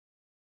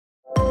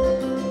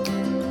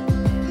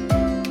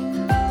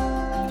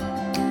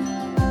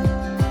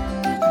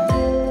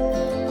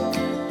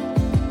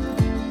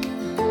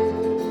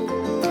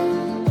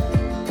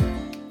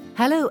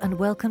Hello and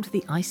welcome to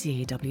the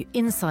ICAEW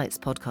Insights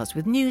podcast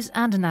with news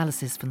and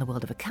analysis from the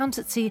world of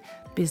accountancy,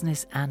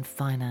 business and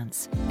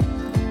finance.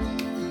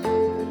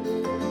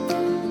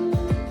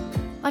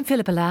 I'm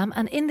Philippa Lamb,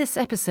 and in this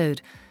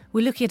episode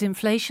we're looking at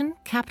inflation,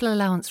 capital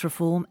allowance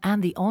reform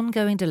and the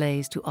ongoing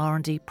delays to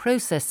R&D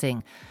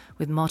processing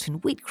with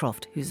Martin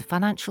Wheatcroft, who's a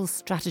financial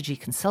strategy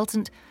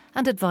consultant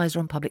and advisor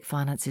on public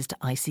finances to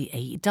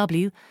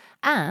ICAEW,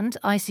 and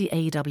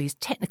ICAEW's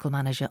technical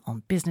manager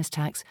on business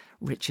tax,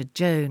 Richard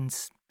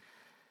Jones.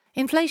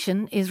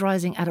 Inflation is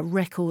rising at a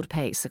record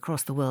pace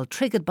across the world,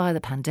 triggered by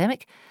the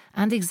pandemic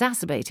and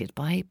exacerbated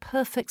by a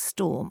perfect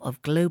storm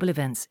of global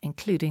events,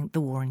 including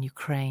the war in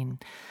Ukraine.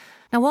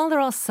 Now, while there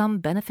are some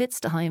benefits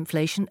to high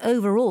inflation,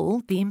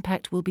 overall the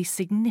impact will be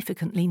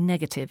significantly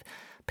negative,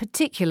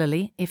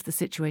 particularly if the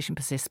situation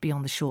persists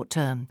beyond the short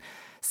term.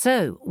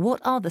 So, what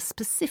are the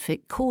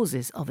specific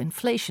causes of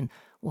inflation?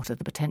 What are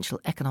the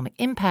potential economic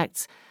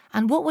impacts?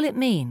 And what will it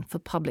mean for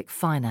public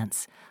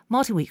finance?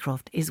 Martin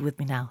Wheatcroft is with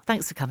me now.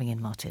 Thanks for coming in,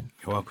 Martin.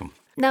 You're welcome.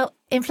 Now,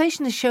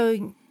 inflation is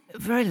showing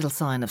very little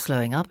sign of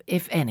slowing up,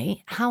 if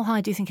any. How high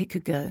do you think it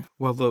could go?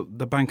 Well,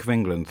 the Bank of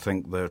England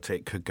think that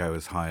it could go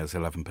as high as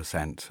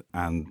 11%,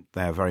 and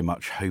they're very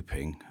much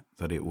hoping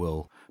that it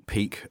will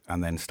peak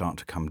and then start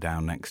to come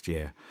down next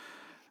year.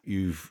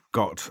 You've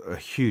got a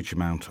huge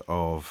amount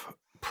of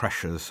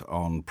pressures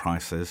on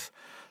prices.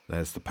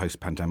 There's the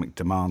post-pandemic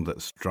demand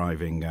that's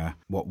driving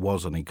what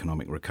was an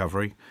economic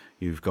recovery.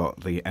 You've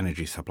got the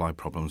energy supply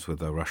problems with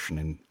the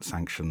Russian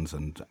sanctions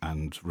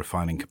and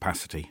refining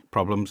capacity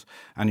problems.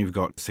 And you've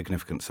got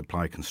significant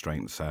supply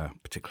constraints,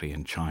 particularly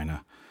in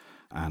China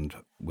and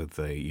with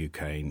the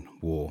Ukraine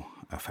war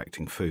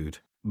affecting food.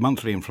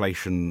 Monthly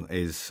inflation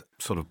is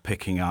sort of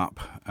picking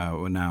up.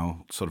 We're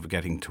now sort of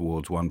getting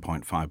towards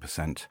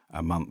 1.5%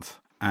 a month.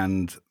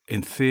 And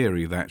in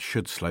theory, that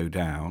should slow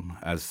down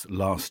as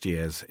last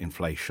year's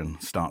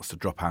inflation starts to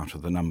drop out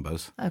of the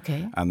numbers.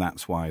 Okay. And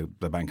that's why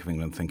the Bank of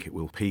England think it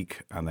will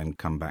peak and then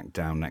come back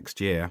down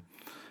next year.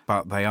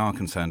 But they are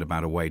concerned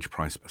about a wage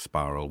price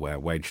spiral where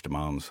wage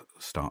demands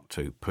start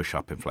to push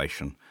up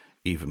inflation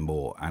even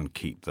more and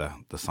keep the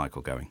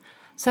cycle going.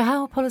 So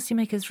how are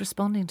policymakers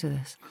responding to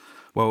this?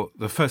 Well,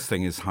 the first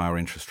thing is higher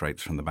interest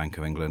rates from the Bank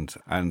of England,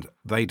 and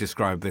they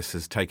describe this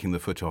as taking the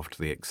foot off to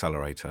the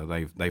accelerator.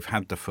 They've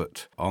had the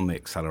foot on the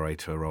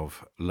accelerator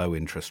of low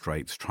interest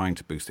rates, trying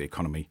to boost the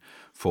economy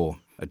for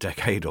a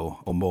decade or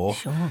more.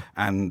 Sure.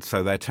 And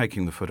so they're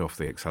taking the foot off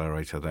the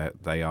accelerator.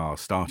 They are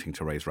starting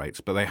to raise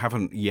rates, but they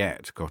haven't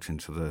yet got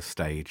into the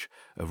stage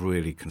of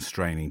really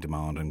constraining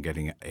demand and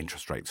getting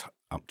interest rates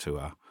up to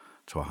a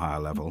higher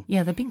level.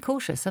 Yeah, they've been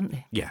cautious, haven't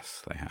they?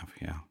 Yes, they have,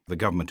 yeah. The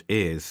government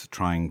is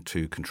trying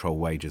to control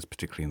wages,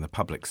 particularly in the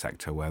public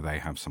sector where they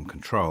have some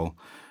control,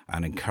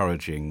 and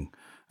encouraging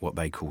what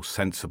they call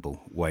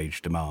sensible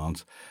wage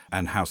demands.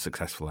 And how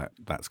successful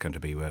that's going to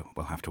be,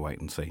 we'll have to wait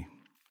and see.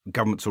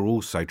 Governments are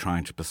also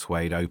trying to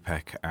persuade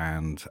OPEC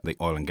and the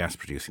oil and gas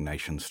producing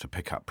nations to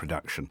pick up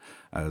production,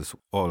 as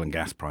oil and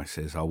gas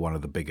prices are one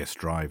of the biggest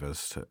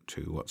drivers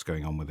to what's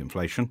going on with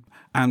inflation.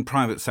 And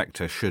private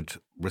sector should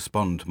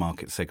respond to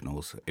market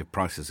signals. If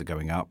prices are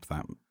going up,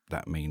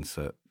 that means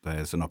that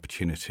there's an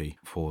opportunity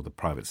for the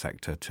private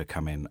sector to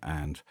come in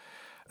and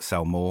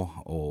sell more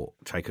or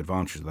take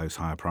advantage of those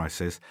higher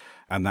prices,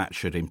 and that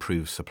should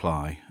improve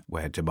supply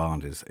where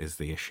demand is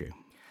the issue.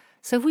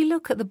 So if we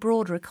look at the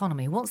broader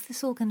economy, what's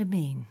this all going to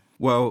mean?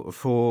 Well,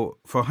 for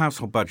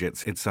household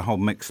budgets, it's a whole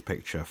mixed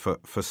picture.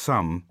 For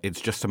some,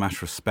 it's just a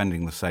matter of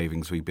spending the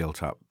savings we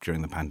built up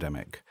during the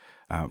pandemic.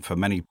 For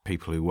many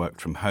people who worked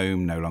from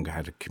home, no longer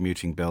had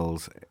commuting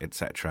bills,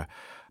 etc.,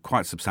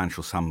 quite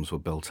substantial sums were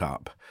built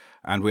up.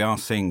 And we are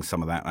seeing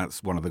some of that.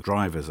 That's one of the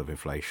drivers of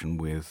inflation,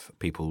 with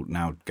people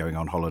now going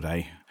on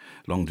holiday,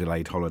 long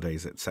delayed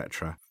holidays,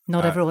 etc.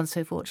 Not everyone's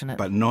so fortunate.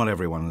 But not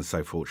everyone is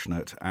so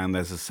fortunate. And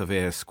there's a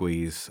severe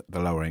squeeze, the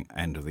lower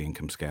end of the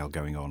income scale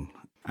going on.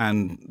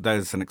 And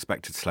there's an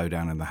expected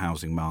slowdown in the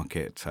housing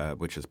market,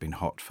 which has been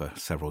hot for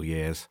several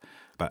years.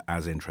 But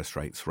as interest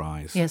rates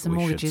rise, yes, and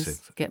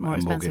mortgages get more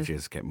expensive.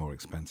 Mortgages get more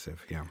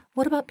expensive, yeah.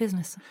 What about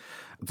business?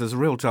 There's a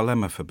real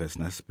dilemma for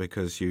business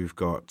because you've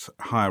got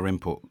higher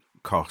input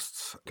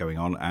costs going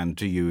on, and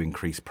do you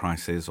increase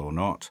prices or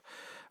not?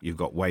 You've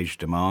got wage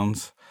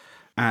demands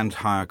and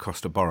higher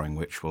cost of borrowing,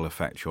 which will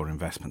affect your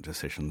investment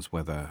decisions,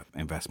 whether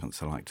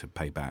investments are like to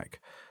pay back.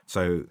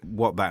 So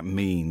what that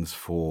means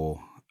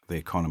for the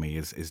economy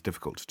is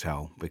difficult to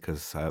tell,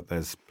 because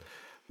there's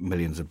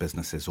millions of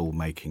businesses all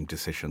making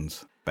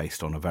decisions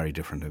based on a very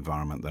different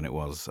environment than it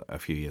was a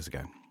few years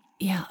ago.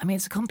 Yeah, I mean,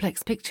 it's a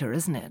complex picture,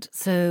 isn't it?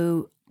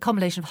 So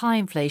combination of high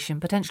inflation,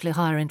 potentially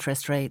higher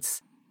interest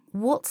rates.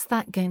 What's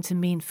that going to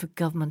mean for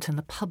government and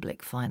the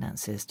public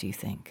finances, do you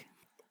think?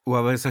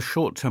 Well, there's a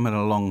short-term and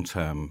a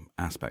long-term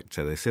aspect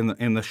to this.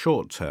 In the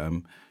short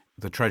term,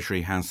 the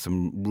Treasury has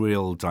some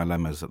real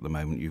dilemmas at the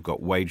moment. You've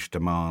got wage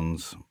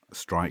demands,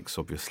 strikes,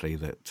 obviously,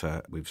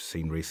 that we've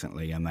seen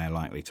recently, and they're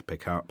likely to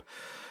pick up.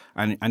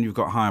 And you've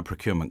got higher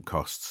procurement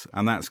costs,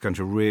 and that's going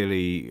to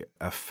really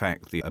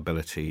affect the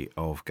ability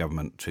of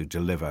government to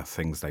deliver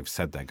things they've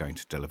said they're going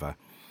to deliver.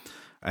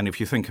 And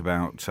if you think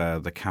about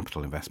the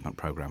capital investment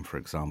programme, for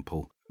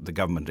example, the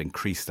government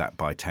increased that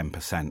by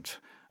 10%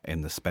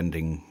 in the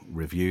spending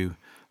review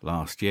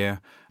last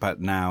year. But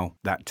now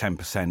that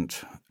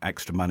 10%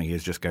 extra money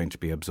is just going to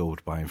be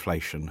absorbed by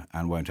inflation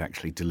and won't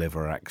actually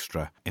deliver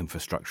extra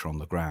infrastructure on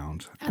the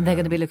ground. And they're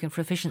going to be looking for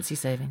efficiency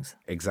savings.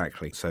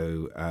 Exactly.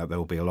 So there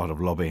will be a lot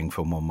of lobbying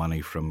for more money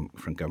from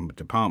government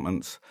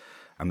departments,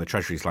 and the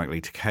Treasury is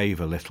likely to cave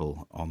a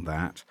little on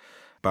that.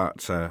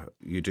 But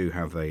you do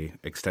have the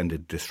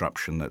extended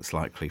disruption that's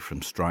likely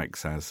from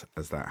strikes as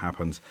that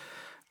happens.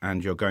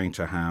 And you're going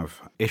to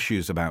have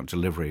issues about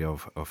delivery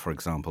of, for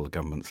example, the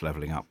government's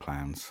levelling up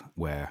plans,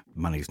 where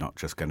money's not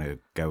just going to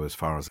go as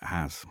far as it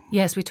has.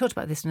 Yes, we talked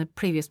about this in a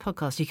previous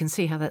podcast. You can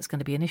see how that's going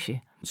to be an issue.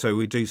 So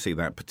we do see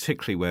that,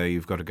 particularly where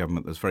you've got a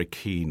government that's very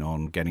keen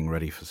on getting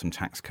ready for some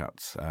tax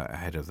cuts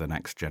ahead of the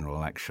next general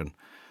election.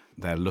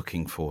 They're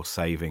looking for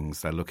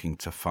savings, they're looking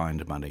to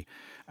find money,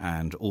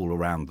 and all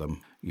around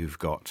them you've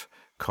got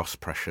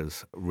cost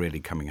pressures really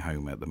coming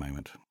home at the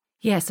moment.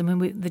 Yes, I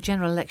mean, the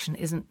general election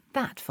isn't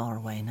that far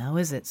away now,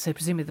 is it? So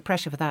presumably the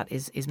pressure for that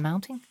is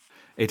mounting?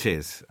 It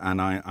is,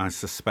 and I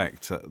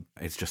suspect that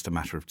it's just a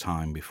matter of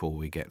time before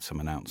we get some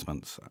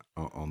announcements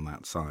on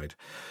that side.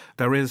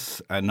 There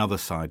is another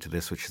side to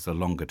this, which is the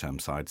longer-term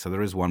side. So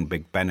there is one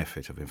big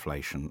benefit of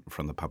inflation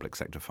from the public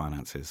sector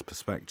finances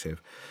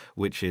perspective,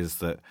 which is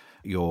that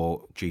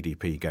your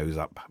GDP goes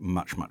up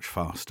much, much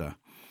faster.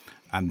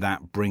 And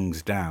that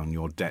brings down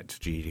your debt to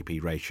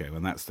GDP ratio.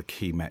 And that's the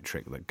key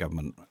metric that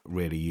government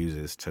really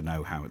uses to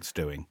know how it's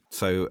doing.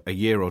 So a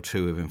year or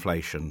two of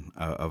inflation,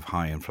 of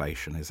high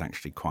inflation, is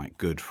actually quite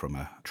good from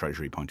a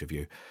Treasury point of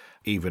view,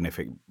 even if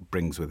it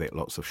brings with it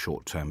lots of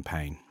short-term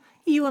pain.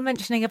 You were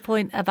mentioning a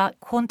point about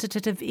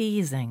quantitative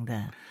easing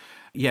there.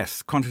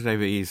 Yes,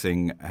 quantitative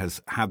easing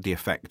has had the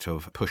effect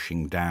of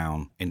pushing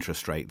down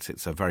interest rates.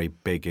 It's a very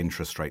big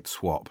interest rate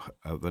swap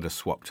that has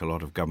swapped a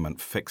lot of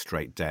government fixed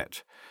rate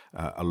debt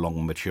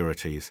along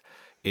maturities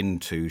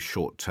into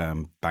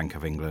short-term Bank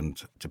of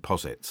England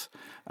deposits,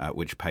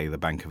 which pay the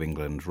Bank of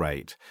England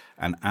rate.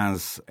 And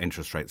as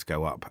interest rates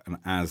go up and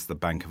as the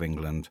Bank of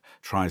England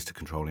tries to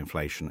control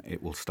inflation,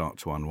 it will start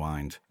to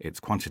unwind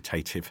its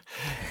quantitative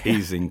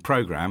easing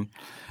programme,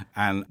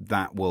 and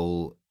that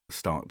will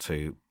start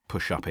to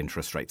push up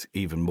interest rates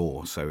even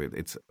more. So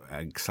it's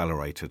an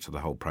accelerator to the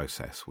whole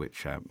process,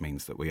 which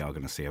means that we are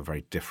going to see a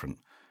very different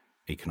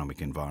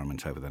economic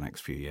environment over the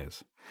next few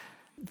years.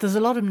 There's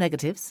a lot of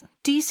negatives.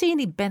 Do you see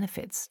any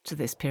benefits to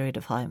this period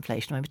of high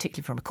inflation, I mean,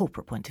 particularly from a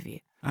corporate point of view?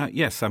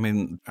 Yes, I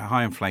mean,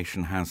 high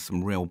inflation has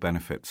some real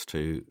benefits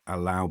to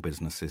allow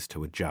businesses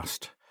to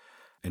adjust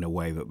in a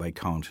way that they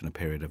can't in a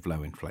period of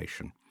low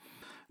inflation.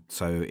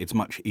 So it's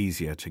much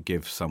easier to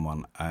give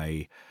someone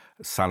a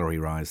salary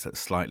rise that's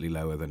slightly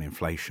lower than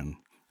inflation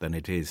than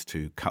it is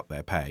to cut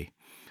their pay.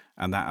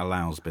 And that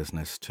allows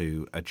business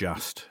to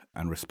adjust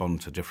and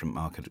respond to different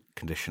market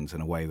conditions in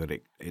a way that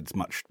it's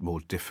much more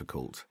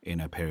difficult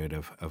in a period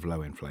of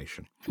low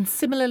inflation. And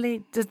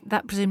similarly,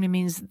 that presumably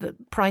means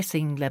that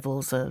pricing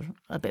levels are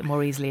a bit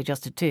more easily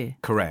adjusted too?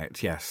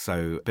 Correct, yes.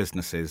 So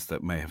businesses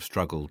that may have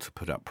struggled to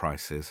put up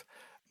prices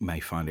may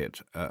find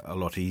it a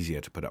lot easier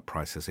to put up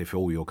prices. If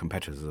all your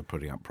competitors are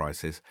putting up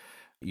prices,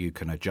 you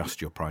can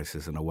adjust your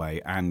prices in a way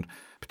and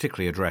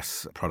particularly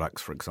address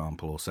products, for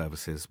example, or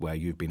services where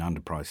you've been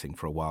underpricing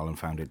for a while and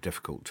found it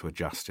difficult to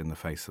adjust in the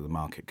face of the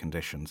market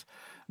conditions.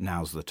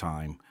 Now's the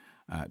time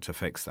to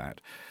fix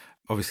that.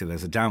 Obviously,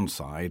 there's a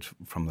downside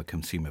from the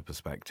consumer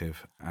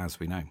perspective,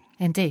 as we know.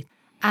 Indeed.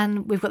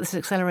 And we've got this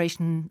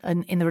acceleration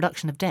in the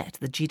reduction of debt,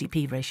 the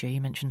GDP ratio you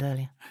mentioned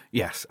earlier.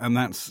 Yes, and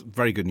that's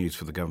very good news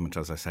for the government,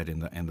 as I said, in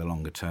the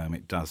longer term.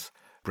 It does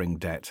bring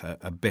debt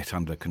a bit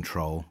under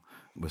control.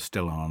 We're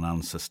still on an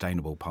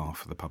unsustainable path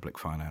for the public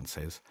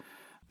finances.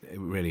 It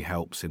really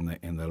helps in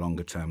the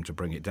longer term to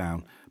bring it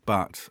down,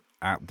 but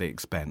at the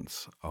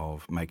expense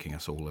of making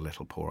us all a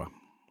little poorer.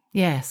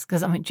 Yes,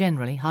 because, I mean,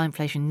 generally, high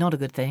inflation, not a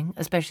good thing,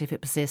 especially if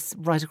it persists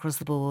right across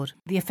the board.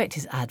 The effect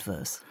is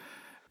adverse.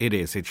 It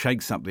is. It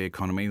shakes up the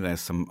economy. There's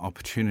some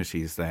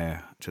opportunities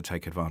there to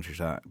take advantage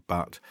of that,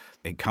 but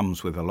it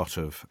comes with a lot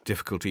of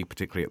difficulty,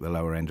 particularly at the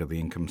lower end of the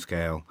income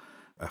scale,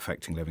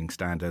 affecting living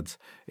standards.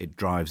 It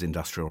drives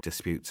industrial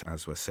disputes,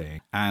 as we're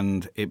seeing,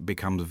 and it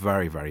becomes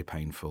very, very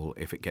painful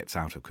if it gets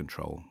out of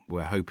control.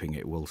 We're hoping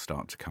it will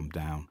start to come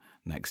down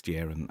next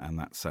year, and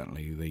that's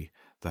certainly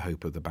the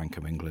hope of the Bank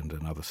of England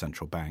and other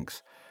central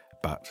banks,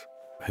 but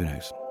who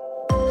knows?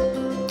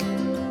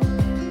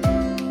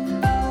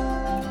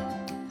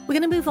 We're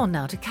going to move on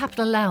now to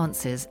capital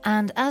allowances,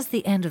 and as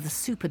the end of the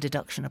super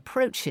deduction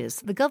approaches,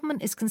 the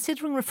government is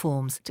considering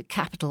reforms to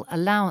capital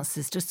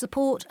allowances to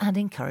support and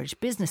encourage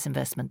business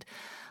investment.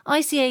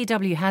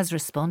 ICAEW has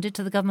responded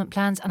to the government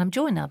plans, and I'm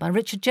joined now by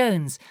Richard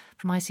Jones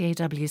from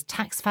ICAEW's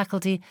tax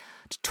faculty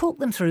to talk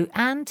them through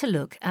and to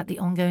look at the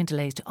ongoing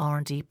delays to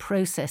R&D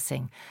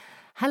processing.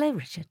 Hello,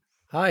 Richard.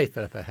 Hi,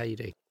 Philippa. How are you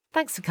doing?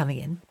 Thanks for coming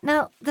in.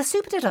 Now, the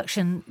super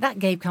deduction, that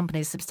gave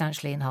companies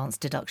substantially enhanced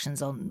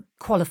deductions on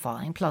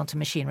qualifying plant and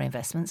machinery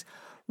investments.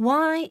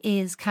 Why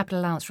is capital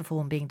allowance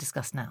reform being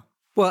discussed now?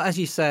 Well, as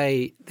you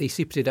say, the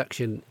super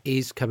deduction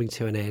is coming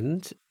to an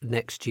end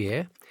next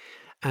year.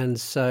 And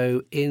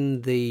so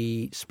in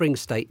the spring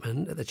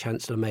statement that the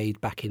Chancellor made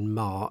back in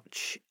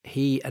March,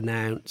 he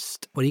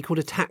announced what he called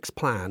a tax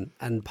plan.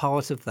 And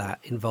part of that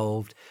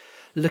involved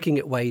looking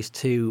at ways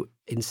to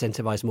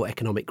incentivise more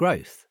economic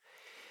growth.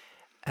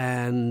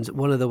 And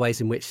one of the ways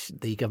in which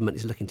the government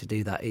is looking to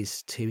do that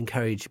is to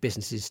encourage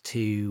businesses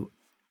to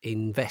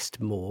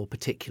invest more,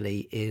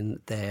 particularly in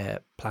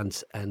their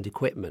plant and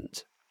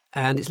equipment.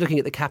 And it's looking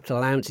at the capital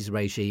allowances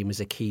regime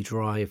as a key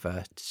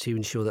driver to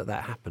ensure that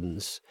that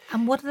happens.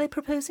 And what are they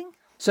proposing?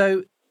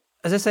 So,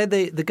 as I said,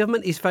 the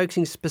government is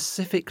focusing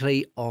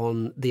specifically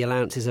on the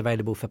allowances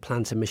available for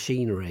plant and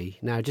machinery.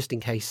 Now, just in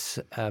case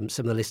some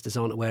of the listeners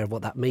aren't aware of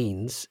what that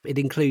means, it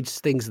includes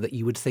things that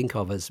you would think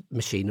of as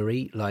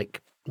machinery,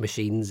 like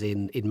machines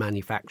in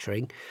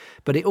manufacturing,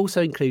 but it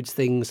also includes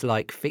things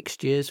like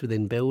fixtures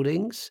within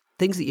buildings,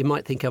 things that you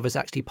might think of as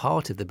actually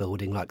part of the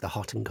building, like the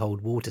hot and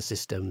cold water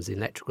systems,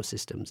 electrical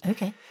systems.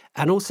 Okay.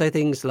 And also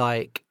things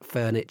like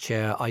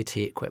furniture, IT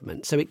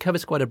equipment. So it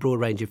covers quite a broad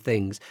range of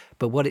things,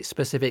 but what it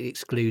specifically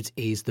excludes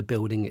is the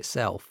building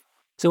itself.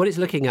 So what it's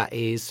looking at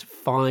is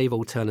 5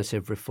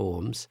 alternative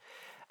reforms.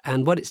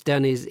 And what it's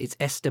done is it's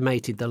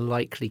estimated the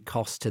likely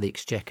cost to the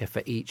Exchequer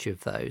for each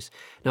of those.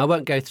 Now, I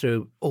won't go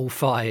through all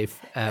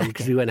 5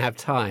 because we won't have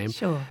time.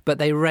 Sure. But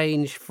they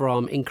range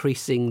from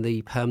increasing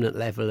the permanent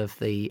level of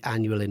the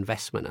annual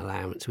investment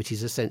allowance, which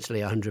is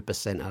essentially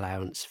 100%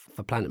 allowance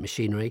for plant and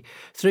machinery,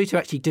 through to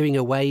actually doing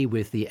away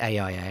with the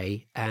AIA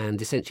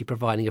and essentially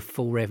providing a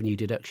full revenue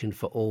deduction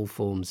for all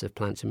forms of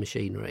plant and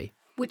machinery.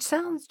 Which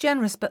sounds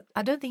generous, but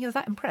I don't think you're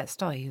that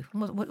impressed, are you?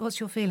 What's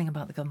your feeling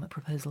about the government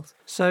proposals?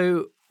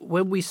 So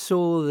when we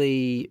saw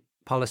the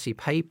policy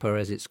paper,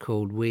 as it's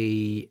called,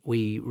 we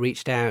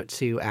reached out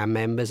to our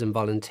members and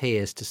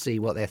volunteers to see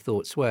what their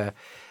thoughts were.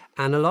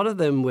 And a lot of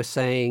them were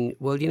saying,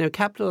 well,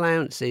 capital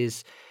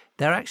allowances,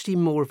 they're actually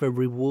more of a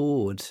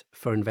reward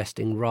for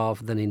investing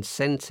rather than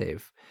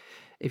incentive.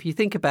 If you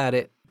think about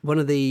it, one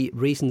of the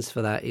reasons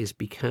for that is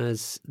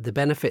because the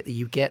benefit that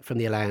you get from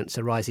the allowance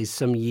arises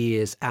some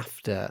years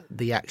after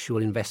the actual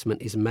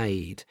investment is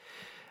made.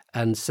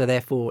 And so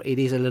therefore, it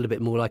is a little bit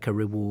more like a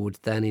reward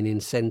than an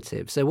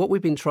incentive. So what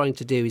we've been trying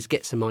to do is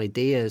get some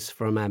ideas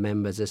from our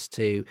members as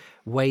to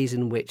ways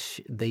in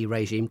which the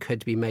regime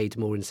could be made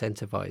more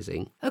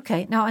incentivising.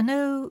 OK, now I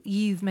know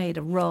you've made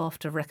a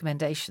raft of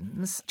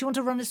recommendations. Do you want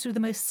to run us through the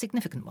most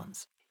significant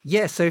ones?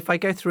 Yeah, so if I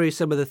go through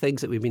some of the things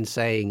that we've been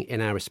saying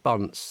in our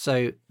response.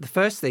 So the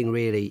first thing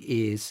really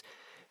is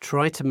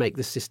try to make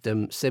the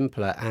system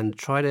simpler and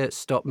try to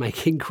stop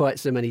making quite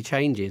so many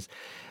changes.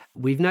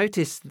 We've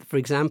noticed, for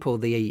example,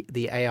 the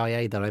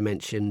AIA that I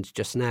mentioned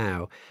just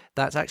now,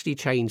 that's actually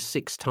changed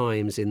 6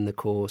 times in the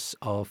course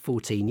of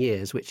 14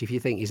 years, which if you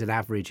think is an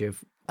average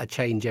of a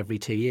change every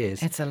 2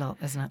 years. It's a lot,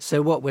 isn't it?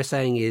 So what we're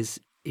saying is,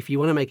 if you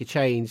want to make a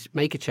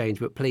change,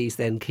 but please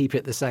then keep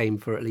it the same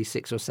for at least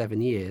 6 or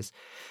 7 years.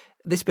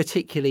 This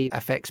particularly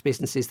affects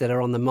businesses that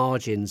are on the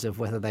margins of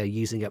whether they're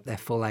using up their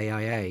full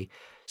AIA.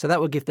 So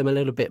that will give them a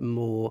little bit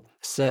more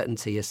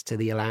certainty as to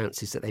the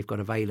allowances that they've got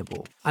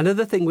available.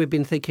 Another thing we've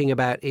been thinking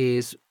about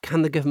is,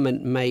 can the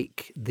government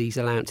make these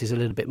allowances a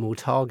little bit more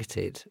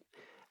targeted?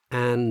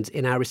 And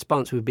in our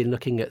response, we've been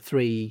looking at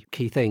 3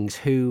 key things: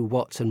 who,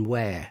 what and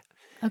where.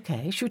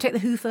 OK, should we take the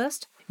who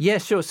first? Yeah,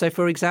 sure. So,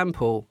 for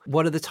example,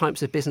 what are the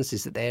types of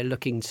businesses that they're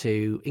looking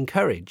to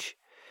encourage?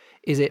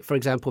 Is it, for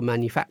example,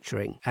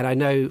 manufacturing? And I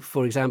know,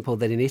 for example,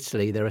 that in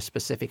Italy, there are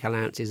specific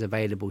allowances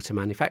available to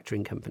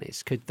manufacturing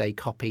companies. Could they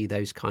copy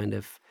those kind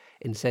of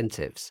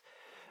incentives?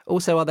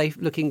 Also, are they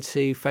looking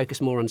to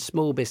focus more on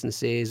small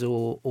businesses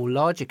or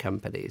larger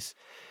companies?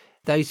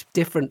 Those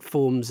different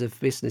forms of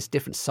business,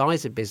 different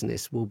size of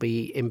business will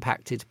be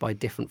impacted by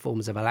different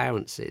forms of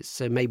allowances.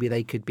 So maybe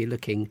they could be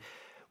looking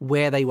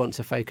where they want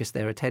to focus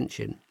their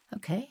attention.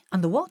 OK,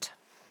 and the what?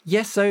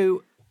 Yes,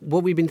 so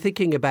what we've been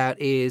thinking about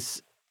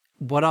is,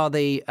 what are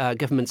the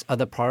government's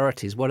other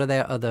priorities? What are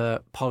their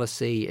other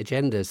policy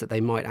agendas that they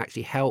might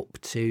actually help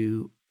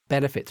to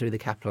benefit through the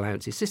capital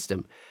allowances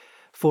system?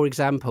 For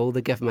example,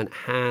 the government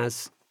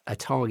has a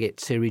target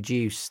to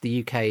reduce the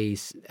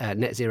UK's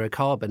net zero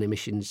carbon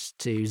emissions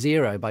to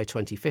 0 by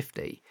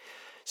 2050.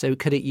 So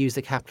could it use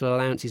the capital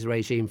allowances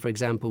regime, for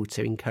example,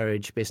 to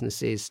encourage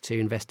businesses to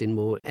invest in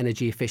more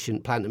energy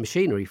efficient plant and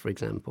machinery, for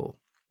example?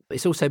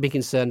 It's also been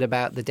concerned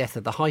about the death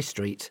of the high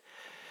street.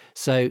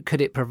 So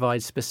could it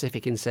provide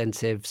specific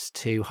incentives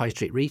to high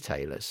street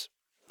retailers?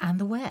 And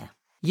the where?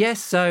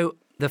 Yes. So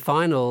the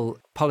final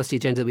policy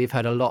agenda that we've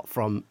heard a lot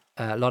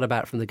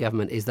about from the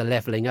government is the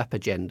levelling up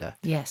agenda.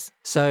 Yes.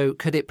 So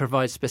could it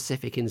provide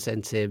specific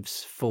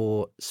incentives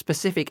for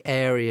specific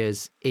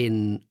areas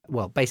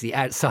basically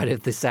outside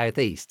of the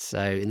southeast?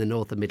 So in the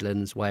north of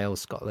Midlands,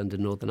 Wales, Scotland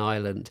and Northern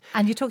Ireland.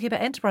 And you're talking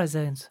about enterprise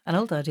zones, an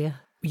old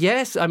idea.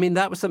 Yes, I mean,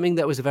 that was something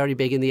that was very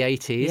big in the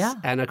 80s. Yeah.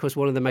 And, of course,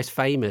 one of the most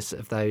famous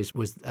of those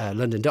was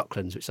London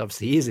Docklands, which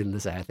obviously is in the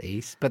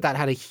southeast. But that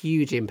had a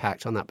huge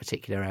impact on that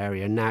particular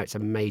area. And now it's a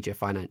major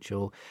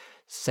financial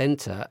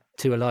centre,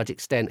 to a large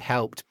extent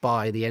helped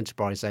by the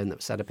enterprise zone that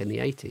was set up in the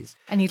 80s.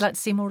 And you'd like to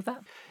see more of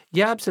that?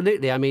 Yeah,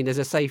 absolutely. I mean, as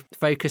I say,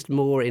 focused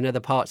more in other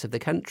parts of the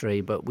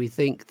country, but we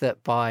think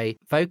that by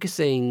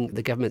focusing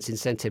the government's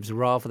incentives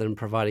rather than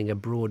providing a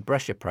broad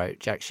brush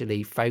approach,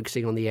 actually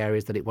focusing on the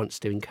areas that it wants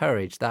to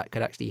encourage, that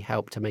could actually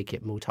help to make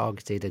it more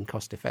targeted and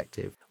cost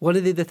effective. One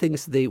of the other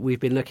things that we've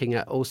been looking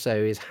at also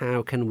is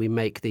how can we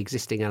make the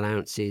existing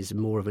allowances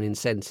more of an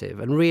incentive?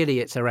 And really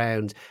it's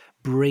around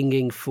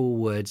bringing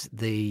forward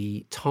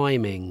the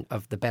timing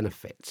of the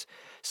benefit.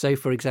 So,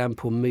 for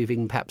example,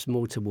 moving perhaps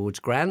more towards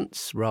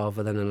grants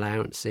rather than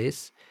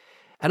allowances.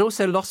 And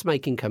also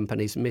loss-making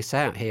companies miss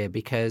out here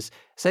because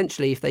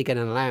essentially if they get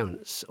an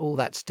allowance, all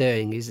that's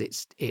doing is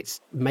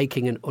it's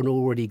making an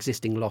already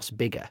existing loss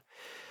bigger.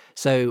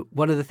 So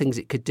one of the things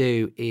it could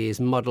do is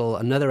model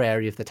another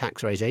area of the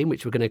tax regime,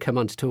 which we're going to come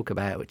on to talk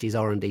about, which is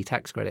R&D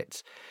tax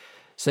credits.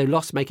 So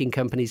loss-making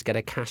companies get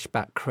a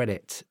cashback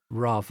credit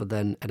rather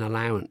than an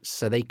allowance.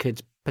 So they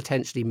could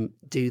potentially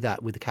do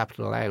that with the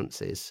capital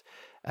allowances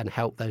and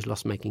help those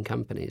loss-making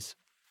companies.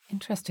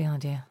 Interesting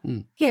idea.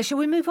 Yeah, shall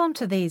we move on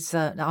to these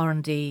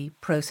R&D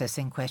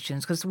processing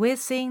questions? Because we're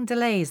seeing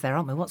delays there,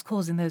 aren't we? What's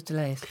causing those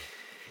delays?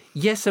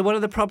 Yes, so one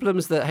of the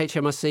problems that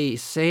HMRC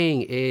is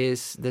seeing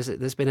is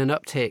there's been an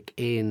uptick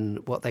in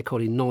what they're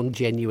calling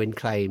non-genuine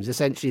claims.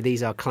 Essentially,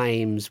 these are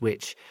claims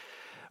which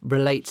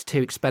relates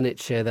to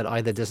expenditure that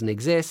either doesn't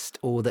exist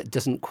or that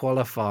doesn't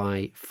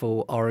qualify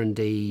for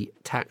R&D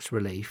tax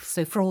relief.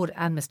 So fraud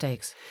and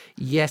mistakes.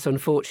 Yes,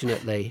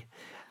 unfortunately.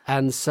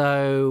 And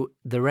so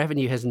the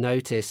revenue has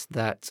noticed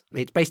that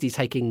it's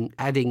basically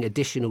adding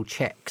additional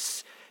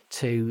checks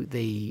to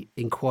the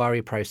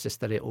inquiry process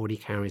that it already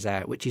carries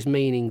out, which is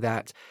meaning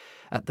that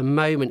at the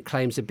moment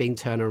claims are being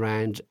turned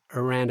around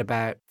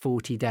about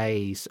 40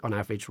 days on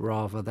average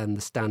rather than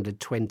the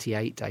standard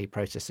 28-day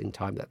processing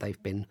time that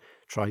they've been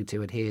trying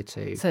to adhere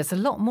to. So it's a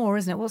lot more,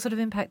 isn't it? What sort of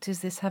impact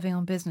is this having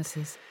on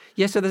businesses?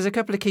 Yeah, so there's a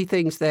couple of key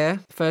things there.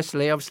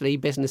 Firstly, obviously,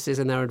 businesses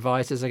and their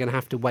advisors are going to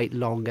have to wait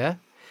longer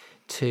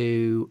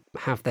to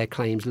have their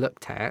claims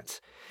looked at.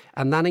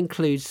 And that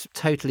includes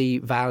totally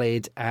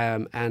valid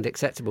and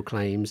acceptable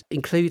claims,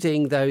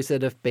 including those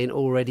that have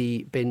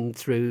already been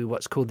through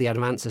what's called the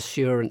advance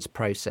assurance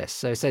process.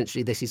 So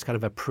essentially, this is kind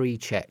of a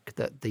pre-check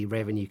that the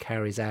revenue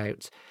carries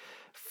out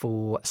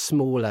for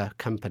smaller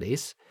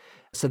companies.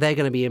 So they're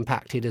going to be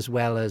impacted as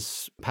well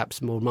as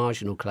perhaps more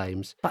marginal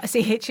claims. But I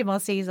see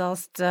HMRC's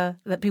asked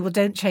that people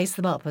don't chase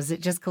them up as it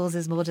just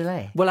causes more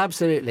delay. Well,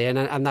 absolutely.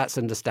 And that's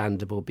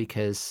understandable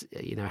because,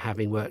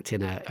 having worked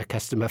in a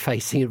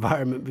customer-facing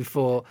environment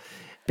before,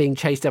 being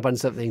chased up on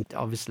something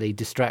obviously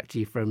distracts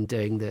you from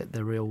doing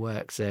the real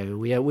work. So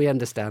we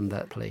understand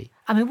that plea.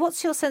 I mean,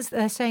 what's your sense that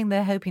they're saying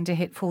they're hoping to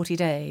hit 40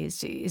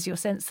 days? Is your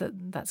sense that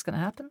that's going to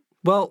happen?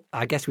 Well,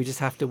 I guess we just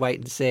have to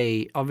wait and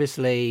see.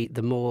 Obviously,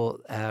 the more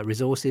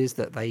resources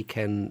that they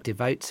can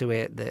devote to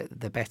it,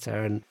 the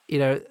better. And,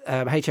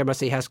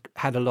 HMRC has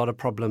had a lot of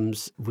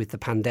problems with the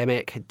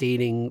pandemic,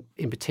 dealing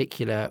in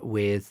particular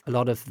with a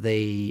lot of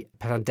the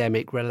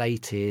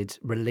pandemic-related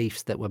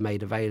reliefs that were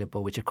made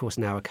available, which, of course,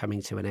 now are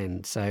coming to an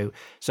end. So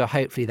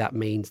hopefully that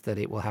means that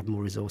it will have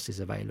more resources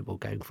available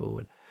going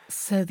forward.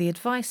 So the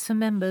advice for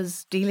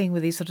members dealing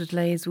with these sort of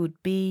delays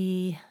would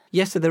be?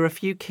 Yes, so there are a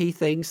few key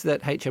things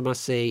that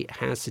HMRC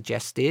has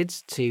suggested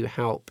to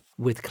help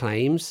with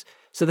claims.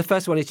 So the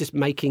first one is just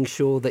making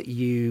sure that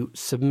you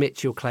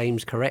submit your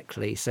claims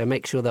correctly. So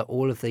make sure that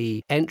all of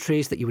the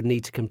entries that you would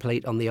need to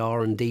complete on the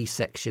R&D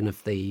section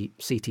of the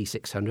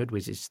CT600,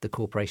 which is the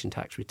corporation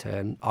tax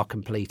return, are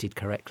completed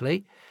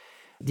correctly.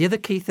 The other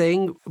key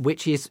thing,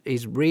 which is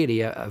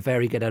really a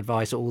very good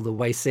advice all the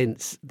way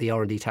since the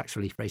R&D tax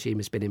relief regime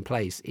has been in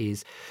place,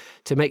 is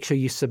to make sure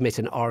you submit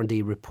an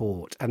R&D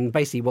report. And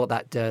basically what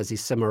that does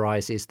is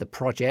summarises the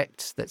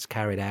project that's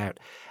carried out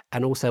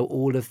and also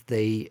all of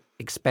the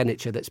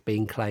expenditure that's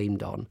being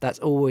claimed on. That's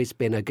always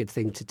been a good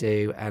thing to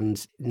do.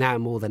 And now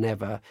more than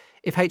ever,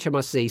 if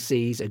HMRC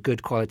sees a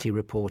good quality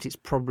report, it's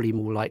probably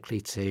more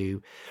likely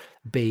to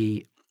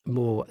be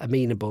more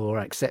amenable or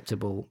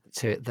acceptable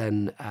to it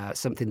than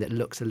something that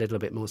looks a little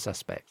bit more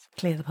suspect.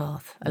 Clear the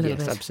path a little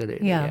bit. Yes,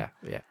 absolutely. Yeah.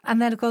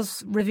 And then, of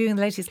course, reviewing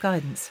the latest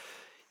guidance.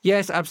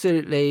 Yes,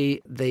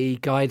 absolutely. The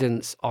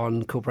guidance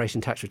on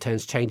corporation tax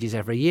returns changes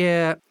every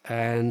year.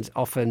 And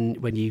often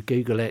when you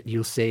Google it,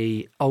 you'll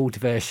see old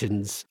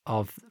versions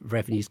of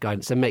revenues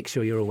guidance. So make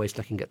sure you're always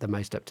looking at the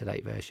most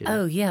up-to-date version.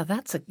 Oh, yeah,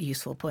 that's a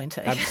useful point.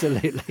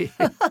 Absolutely.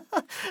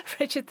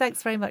 Richard,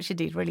 thanks very much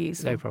indeed. Really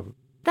useful. No problem.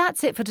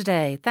 That's it for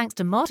today. Thanks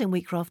to Martin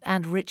Wheatcroft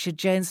and Richard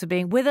Jones for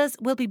being with us.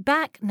 We'll be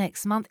back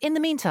next month. In the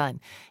meantime,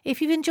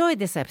 if you've enjoyed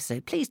this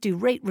episode, please do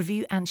rate,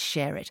 review and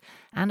share it.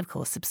 And of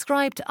course,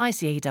 subscribe to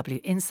ICAEW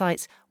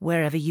Insights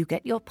wherever you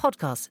get your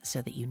podcasts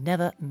so that you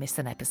never miss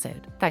an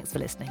episode. Thanks for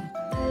listening.